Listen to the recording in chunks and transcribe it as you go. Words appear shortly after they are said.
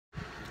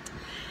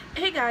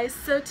Hey guys,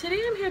 so today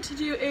I'm here to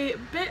do a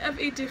bit of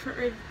a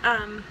different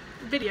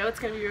video. It's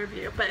going to be a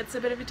review, but it's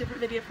a bit of a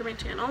different video for my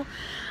channel.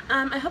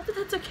 I hope that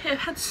that's okay. I've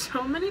had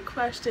so many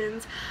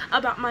questions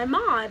about my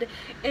mod,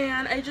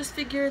 and I just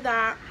figured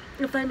that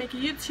if I make a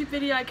YouTube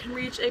video, I can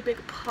reach a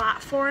big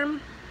platform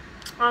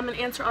and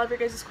answer all of your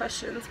guys'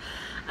 questions.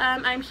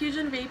 I'm huge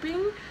in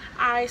vaping.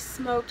 I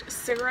smoked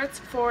cigarettes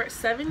for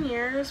 7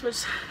 years,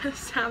 which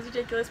sounds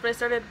ridiculous, but I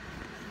started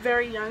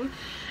very young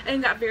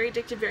and got very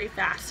addicted very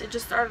fast. It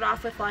just started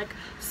off with like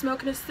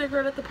smoking a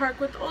cigarette at the park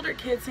with older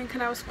kids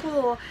thinking I was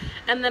cool,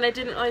 and then I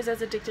didn't realize I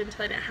was addicted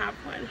until I didn't have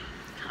one.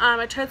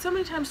 I tried so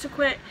many times to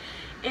quit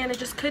and I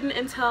just couldn't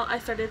until I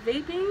started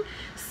vaping.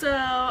 So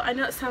I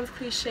know it sounds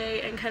cliche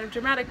and kind of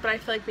dramatic, but I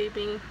feel like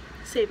vaping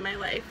saved my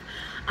life.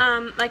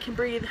 I can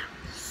breathe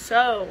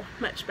so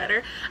much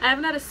better. I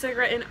haven't had a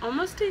cigarette in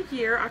almost a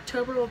year.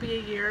 October will be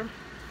a year.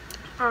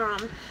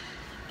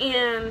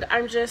 And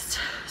I'm just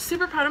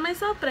super proud of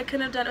myself, but I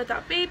couldn't have done it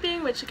without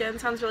vaping, which again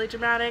sounds really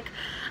dramatic.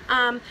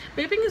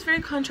 Vaping is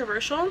very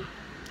controversial,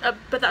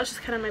 but that was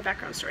just kind of my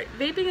background story.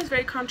 Vaping is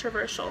very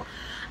controversial.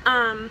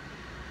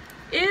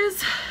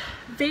 Is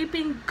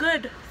vaping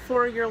good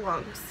for your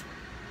lungs?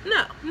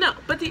 No,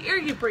 but the air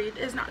you breathe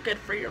is not good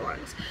for your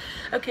lungs.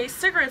 Okay,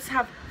 cigarettes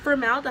have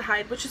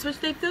formaldehyde, which is what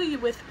they fill you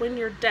with when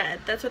you're dead.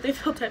 That's what they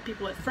fill dead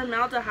people with,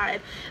 formaldehyde.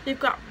 They've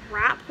got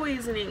rat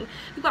poisoning.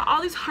 They've got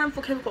all these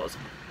harmful chemicals.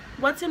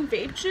 What's in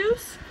vape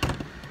juice?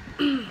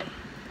 Let's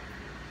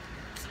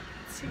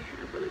see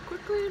here really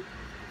quickly.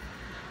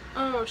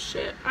 Oh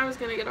shit, I was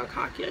gonna get all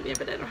cocky on you,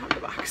 but I don't have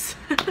the box.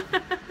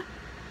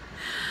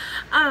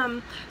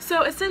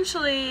 So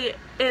essentially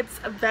it's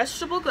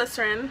vegetable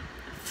glycerin,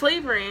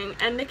 flavoring,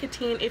 and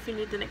nicotine if you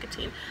need the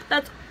nicotine.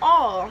 That's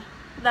all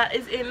that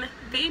is in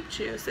vape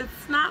juice.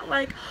 It's not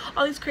like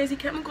all these crazy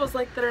chemicals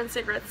like that are in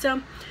cigarettes.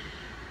 So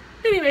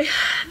anyway,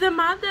 the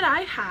mod that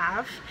I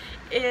have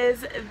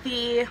is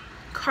the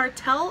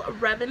Cartel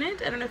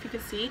Revenant. I don't know if you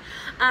can see.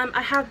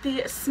 I have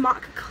the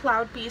Smock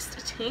Cloud Beast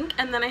tank,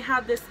 and then I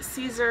have this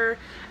Caesar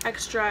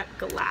extra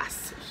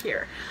glass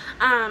here.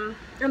 And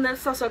then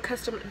it's also a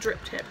custom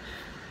drip tip.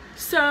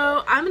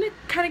 So I'm gonna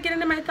kind of get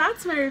into my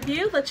thoughts, my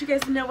review, let you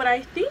guys know what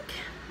I think.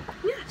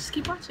 Yeah, just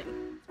keep watching.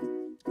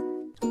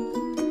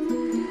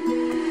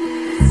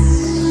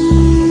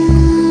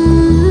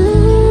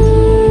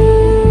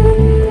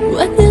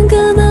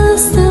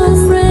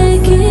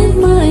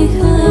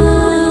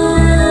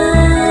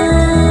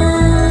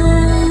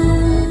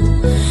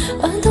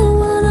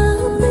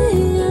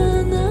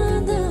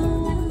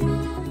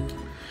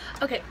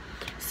 Okay,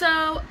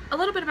 so a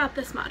little bit about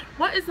this mod.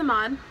 What is the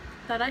mod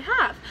that I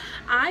have?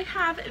 I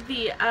have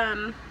the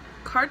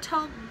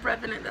Cartel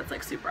Revenant. That's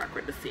like super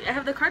awkward to see. I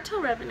have the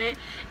Cartel Revenant.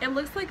 It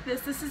looks like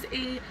this. This is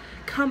a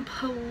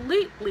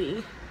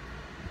completely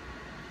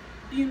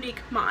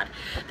unique mod.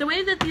 The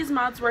way that these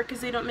mods work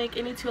is they don't make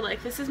any two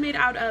alike. This is made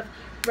out of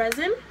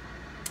resin.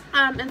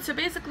 And so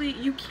basically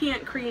you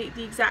can't create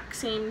the exact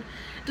same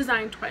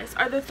design twice.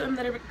 Are there some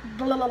that are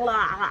blah blah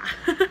blah?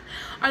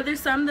 Are there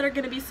some that are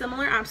going to be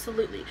similar?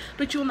 Absolutely.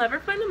 But you'll never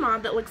find a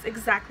mod that looks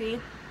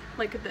exactly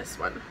like this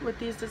one with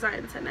these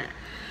designs in it.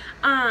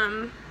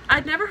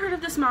 I'd never heard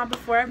of this mod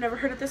before. I've never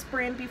heard of this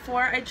brand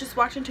before. I just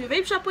walked into a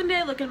vape shop one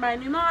day looking to buy a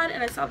new mod,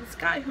 and I saw this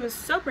guy who was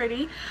so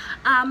pretty,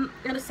 and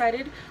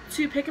decided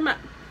to pick him up.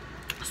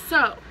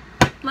 So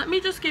let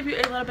me just give you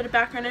a little bit of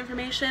background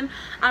information.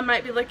 I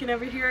might be looking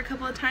over here a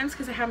couple of times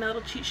because I have my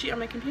little cheat sheet on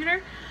my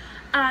computer.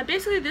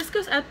 Basically this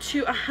goes up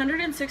to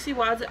 160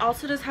 watts. It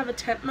also does have a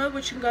temp mode,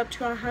 which can go up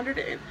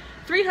to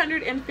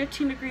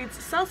 315 degrees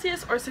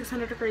Celsius or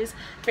 600 degrees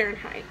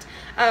Fahrenheit.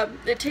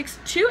 It takes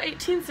two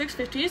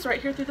 18650s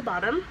right here through the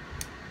bottom.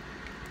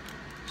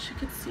 As you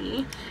can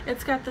see,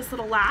 it's got this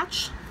little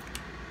latch,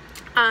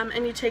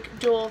 and you take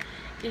dual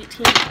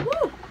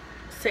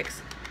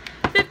 18650s,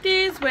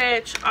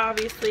 which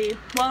obviously,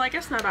 well, I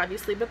guess not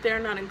obviously, but they're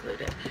not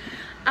included.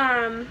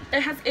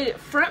 It has a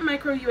front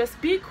micro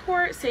USB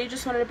cord, so you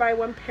just wanted to buy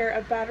one pair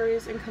of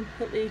batteries and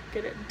completely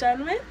get it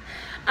done with.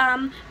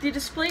 The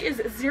display is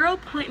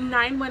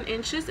 0.91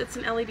 inches. It's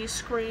an LED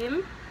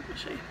screen. Let me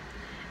show you.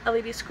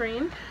 LED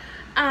screen.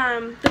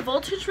 The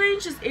voltage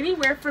range is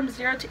anywhere from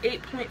 0 to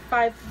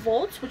 8.5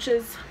 volts, which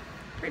is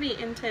pretty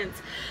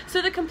intense.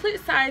 So the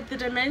complete size, the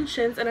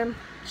dimensions, and I'm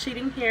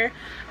shading here,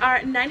 are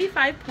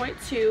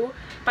 95.2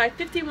 by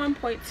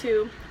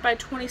 51.2 by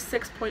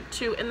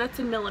 26.2, and that's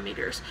in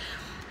millimeters.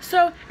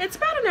 So it's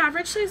about an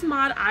average size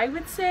mod, I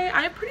would say.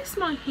 I have pretty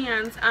small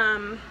hands,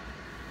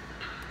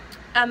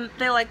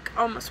 they like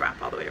almost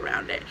wrap all the way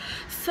around it.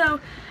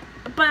 So,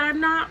 but I'm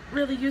not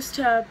really used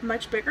to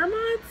much bigger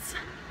mods,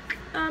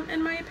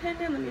 in my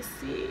opinion. Let me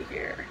see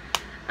here.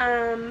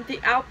 The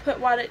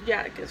output wattage,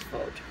 yeah, it goes full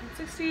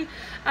 160.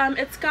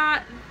 It's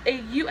got a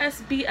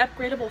USB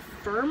upgradable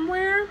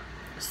firmware.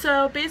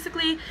 So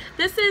basically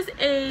this is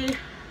a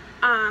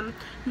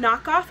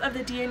knockoff of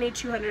the DNA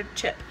 200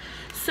 chip.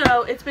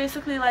 So it's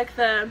basically like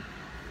the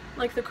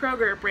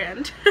Kroger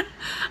brand,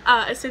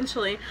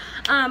 essentially.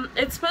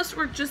 It's supposed to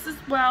work just as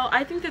well.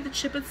 I think that the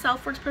chip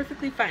itself works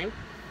perfectly fine.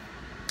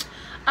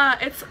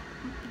 It's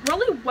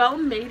really well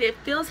made. It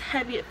feels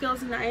heavy, it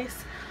feels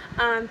nice,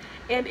 and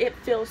it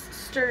feels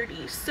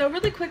sturdy. So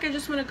really quick, I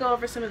just want to go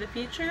over some of the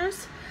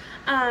features.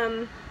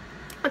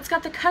 It's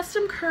got the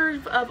custom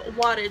curve of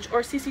wattage,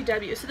 or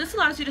CCW. So this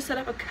allows you to set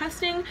up a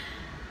custom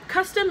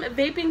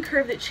vaping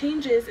curve that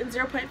changes in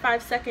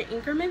 0.5 second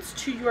increments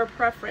to your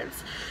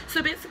preference.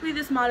 So basically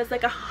this mod is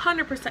like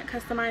 100%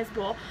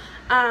 customizable.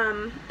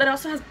 It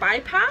also has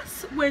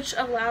bypass, which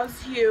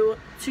allows you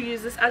to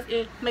use this as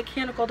a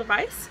mechanical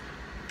device,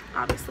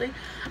 obviously.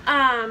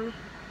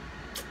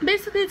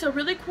 Basically it's a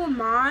really cool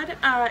mod.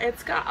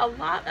 It's got a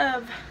lot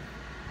of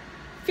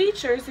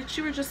features that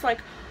you were just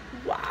like,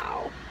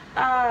 wow.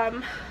 I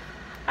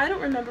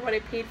don't remember what I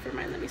paid for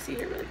mine. Let me see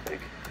here really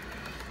quick.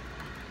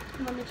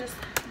 Let me just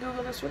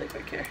Google this really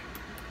quick here,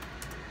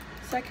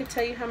 so I could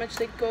tell you how much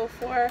they go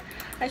for.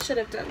 I should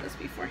have done this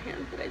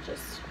beforehand, but I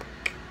just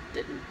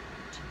didn't.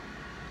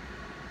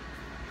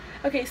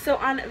 Okay, so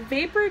on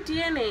Vapor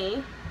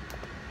DNA,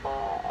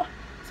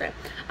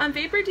 on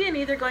Vapor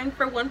DNA they're going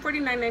for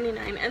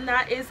 $149.99, and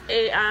that is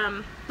a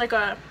like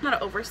a, not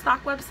an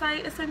overstock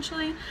website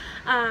essentially,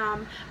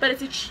 but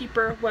it's a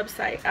cheaper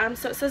website.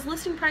 So it says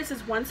listing price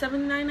is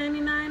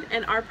 $179.99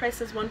 and our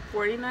price is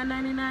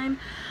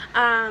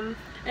 $149.99.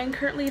 And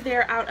currently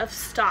they're out of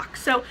stock.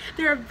 So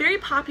they're a very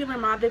popular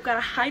mod. They've got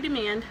a high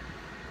demand.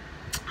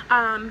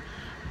 I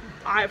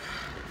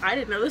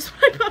didn't know this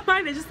when I bought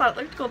mine. I just thought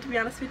it looked cool, to be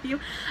honest with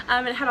you.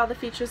 It had all the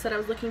features that I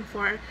was looking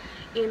for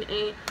in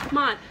a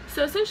mod.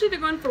 So essentially they're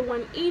going for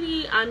 $180.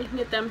 You can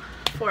get them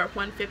for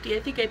 $150. I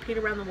think I paid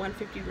around the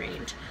 $150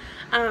 range.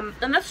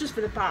 And that's just for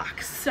the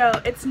box.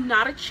 So it's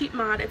not a cheap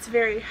mod. It's a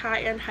very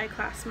high-end,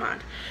 high-class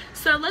mod.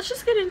 So let's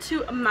just get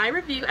into my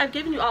review. I've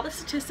given you all the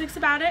statistics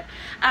about it.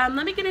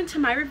 Let me get into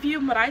my review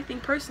and what I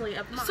think personally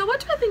of the mod. So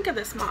what do I think of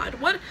this mod?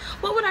 What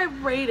would I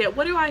rate it?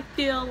 What do I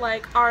feel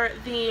like are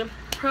the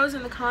pros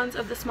and the cons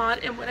of this mod,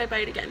 and would I buy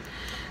it again?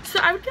 So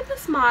I would give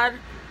this mod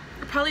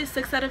probably a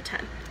 6 out of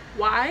 10.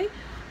 Why?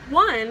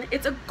 One,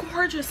 it's a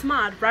gorgeous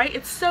mod, right?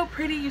 It's so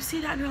pretty. You see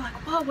that and you're like,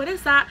 whoa, what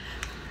is that?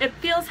 It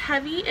feels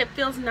heavy, it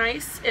feels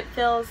nice, it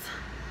feels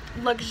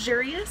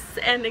luxurious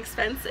and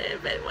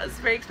expensive. It was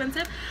very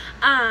expensive.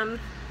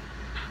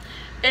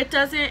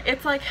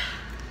 It's like,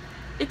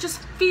 it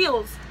just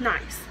feels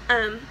nice.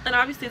 And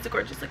obviously it's a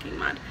gorgeous looking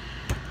mod.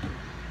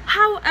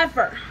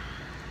 However,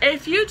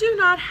 if you do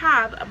not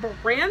have a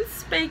brand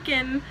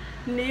spanking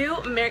new,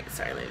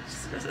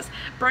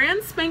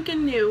 brand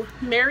spanking new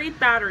married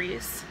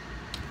batteries,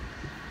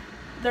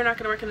 they're not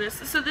going to work in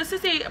this. So this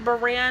is a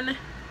brand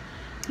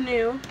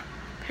new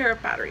pair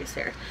of batteries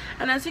here,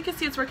 and as you can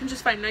see, it's working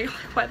just fine. Now you're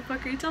like, why the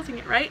fuck are you tilting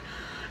it, right?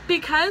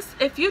 Because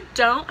if you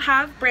don't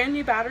have brand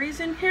new batteries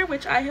in here,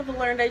 which I have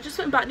learned, I just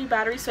went and bought new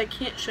batteries, so I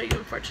can't show you,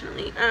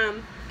 unfortunately.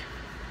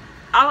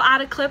 I'll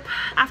add a clip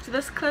after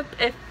this clip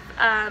if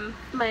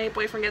my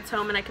boyfriend gets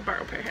home and I can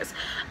borrow a pair of his.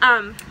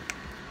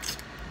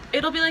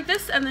 It'll be like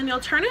this, and then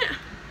you'll turn it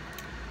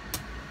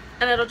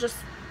and it'll just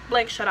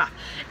like shut off.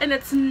 And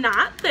it's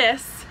not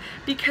this,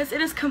 because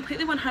it is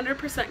completely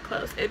 100%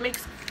 closed. It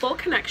makes full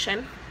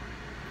connection.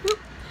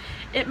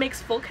 It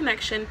makes full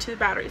connection to the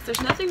batteries.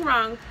 There's nothing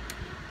wrong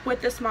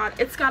with this mod.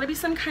 It's got to be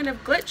some kind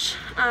of glitch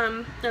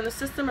in the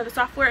system or the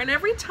software, and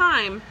every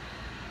time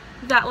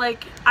that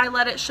like I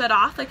let it shut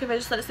off, like if I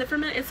just let it sit for a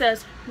minute, it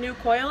says new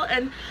coil,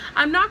 and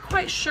I'm not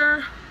quite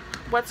sure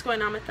what's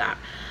going on with that.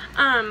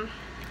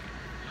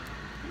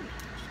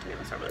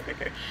 Just really quick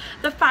here.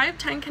 The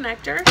 510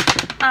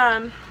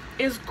 connector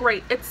is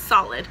great. It's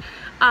solid.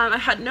 I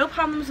had no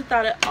problems with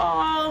that at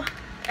all.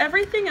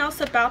 Everything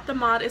else about the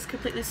mod is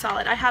completely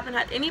solid. I haven't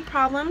had any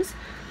problems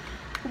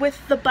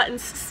with the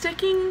buttons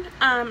sticking.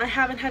 I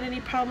haven't had any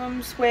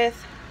problems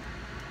with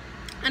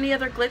any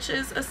other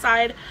glitches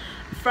aside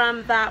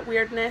from that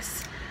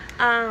weirdness.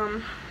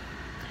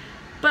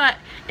 But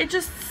it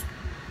just,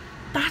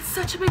 that's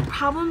such a big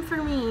problem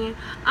for me,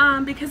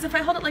 because if I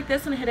hold it like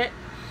this and I hit it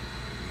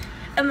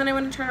and then I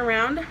want to turn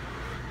around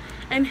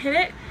and hit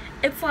it,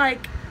 it's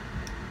like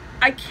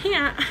I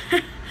can't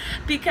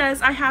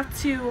because I have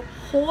to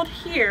hold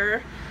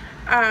here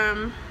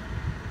and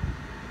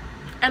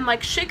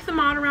like shake the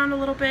mod around a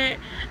little bit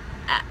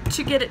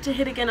to get it to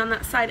hit again on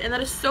that side, and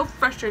that is so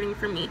frustrating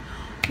for me.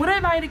 Would I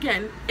buy it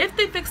again? If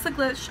they fix the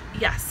glitch,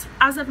 yes.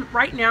 As of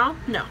right now,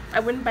 no. I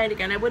wouldn't buy it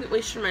again. I wouldn't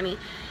waste your money,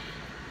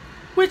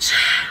 which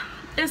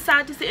is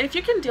sad to see. If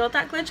you can deal with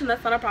that glitch and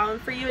that's not a problem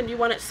for you and you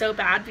want it so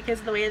bad because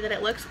of the way that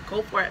it looks,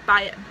 go for it,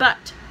 buy it.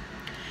 But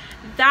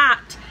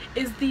that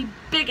is the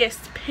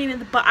biggest pain in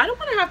the butt. I don't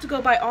want to have to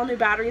go buy all new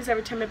batteries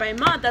every time I buy a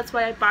mod. That's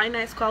why I buy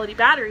nice quality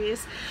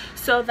batteries,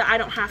 so that I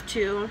don't have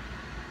to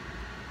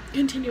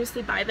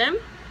continuously buy them,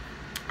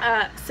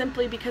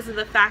 simply because of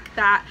the fact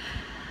that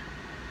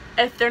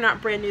if they're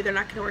not brand new, they're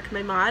not going to work in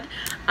my mod.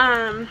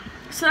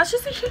 So that's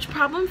just a huge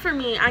problem for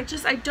me. I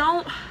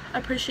don't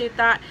appreciate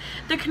that.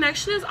 The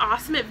connection is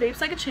awesome. It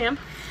vapes like a champ.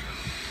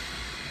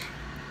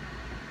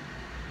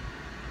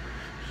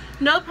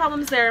 No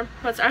problems there.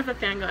 But I have a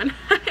fan going.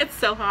 It's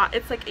so hot.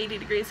 It's like 80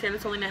 degrees here and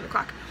it's only 9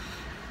 o'clock.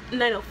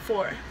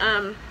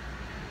 9:04.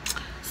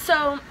 So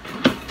So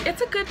it's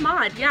a good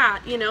mod, yeah,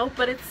 you know,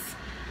 but it's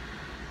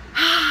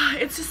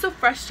just so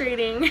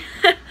frustrating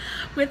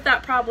with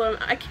that problem.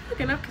 I keep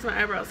looking up because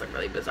my eyebrows look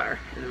really bizarre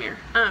in the mirror.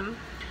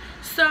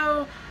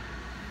 So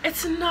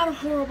it's not a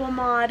horrible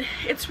mod.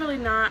 It's really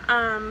not.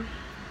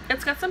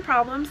 It's got some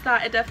problems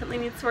that it definitely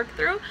needs to work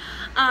through.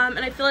 And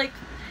I feel like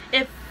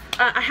if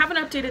I haven't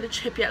updated the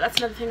chip yet, that's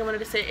another thing I wanted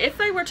to say. If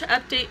I were to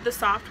update the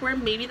software,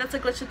 maybe that's a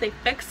glitch that they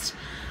fixed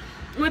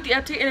with the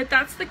update, and if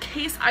that's the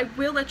case, I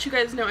will let you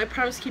guys know. I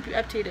promise to keep you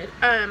updated.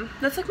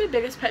 That's like my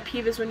biggest pet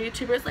peeve is when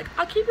YouTubers like,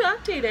 I'll keep you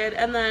updated,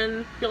 and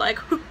then you're like,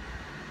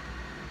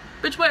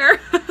 bitch,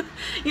 where?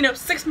 You know,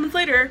 6 months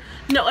later,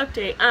 no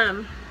update.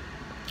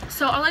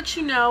 So I'll let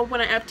you know when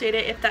I update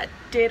it if that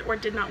did or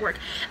did not work.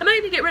 Am I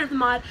going to get rid of the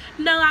mod?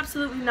 No,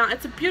 absolutely not.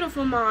 It's a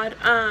beautiful mod.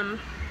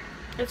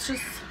 It's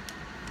just,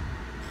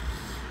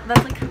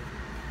 that's like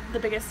the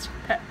biggest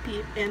pet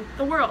peeve in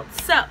the world.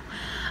 So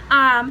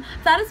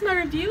that is my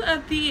review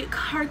of the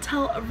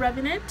Cartel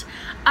Revenant.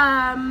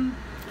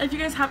 If you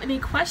guys have any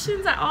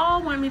questions at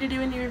all, want me to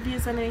do any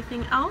reviews on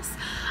anything else,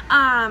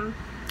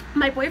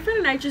 my boyfriend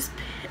and I just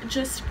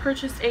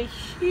purchased a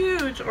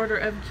huge order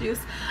of juice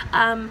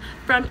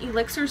from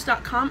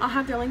elixirs.com. I'll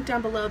have their link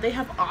down below. They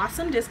have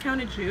awesome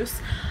discounted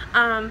juice.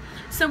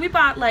 So we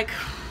bought like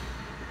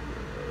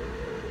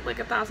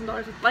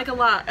 $1,000, like a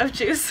lot of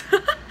juice.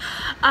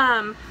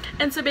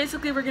 And so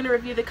basically we're going to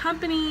review the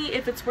company,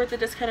 if it's worth the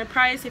discounted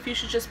price, if you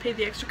should just pay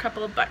the extra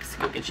couple of bucks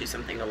to go get you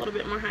something a little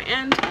bit more high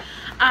end.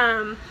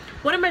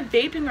 What am I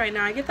vaping right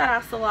now? I get that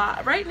asked a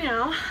lot. Right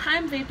now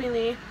I'm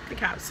vaping the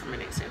caps on my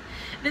nightstand.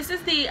 This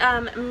is the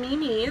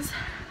Mimi's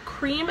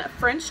Cream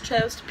French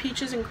Toast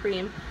Peaches and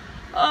Cream.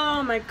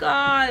 Oh my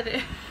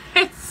god,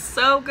 it's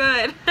so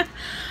good.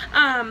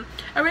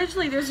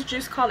 Originally there's a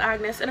juice called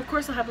Agnes, and of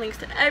course I'll have links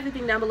to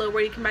everything down below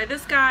where you can buy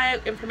this guy,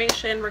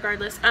 information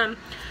regardless.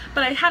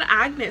 But I had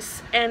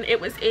Agnes, and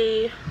it was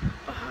it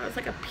was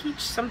like a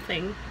peach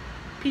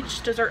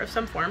dessert of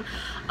some form.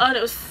 Oh, and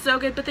it was so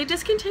good, but they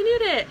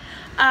discontinued it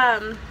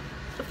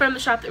from the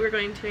shop that we're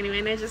going to anyway,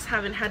 and I just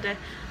haven't had to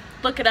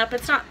look it up.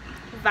 It's not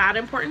that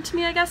important to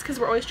me, I guess, because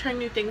we're always trying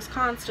new things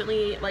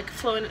constantly, like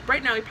flowing.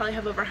 Right now we probably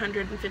have over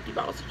 150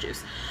 bottles of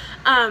juice.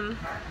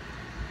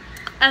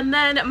 And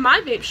then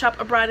my vape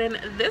shop brought in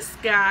this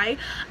guy.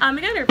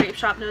 The guy at our vape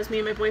shop knows me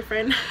and my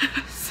boyfriend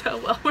so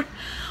well.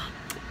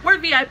 We're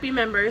VIP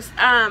members.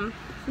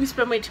 We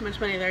spend way too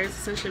much money there is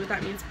essentially what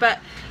that means. But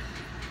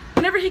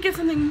whenever he gets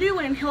something new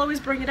in, he'll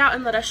always bring it out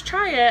and let us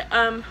try it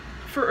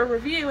for a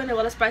review, and they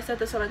let us buy set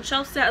this on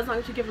shelf set as long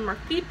as we give him our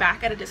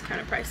feedback at a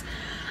discounted price.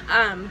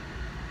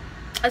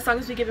 As long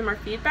as we give him our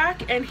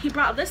feedback. And he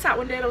brought this out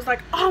one day and I was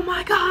like, oh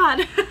my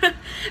god.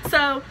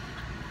 So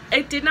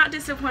it did not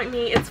disappoint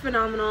me. It's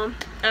phenomenal.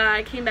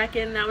 I came back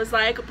in and I was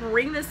like,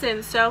 bring this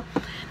in. So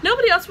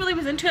nobody else really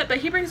was into it, but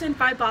he brings in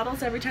 5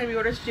 bottles every time he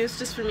orders juice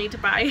just for me to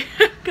buy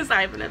because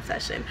I have an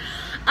obsession.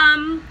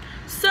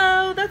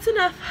 So that's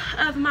enough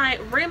of my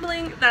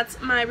rambling.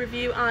 That's my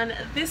review on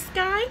this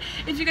guy.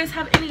 If you guys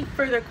have any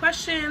further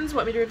questions,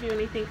 want me to review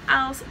anything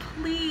else,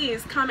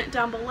 please comment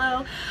down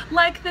below.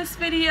 Like this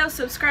video,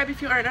 subscribe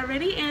if you aren't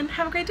already, and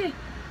have a great day.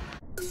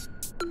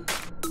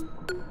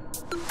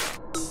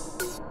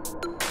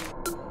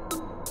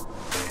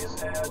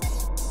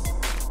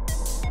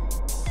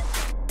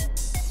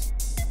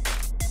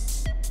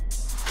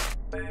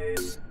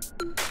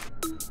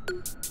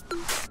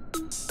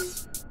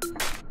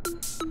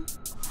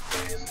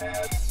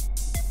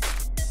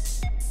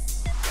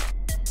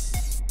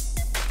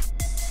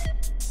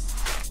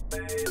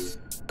 Base.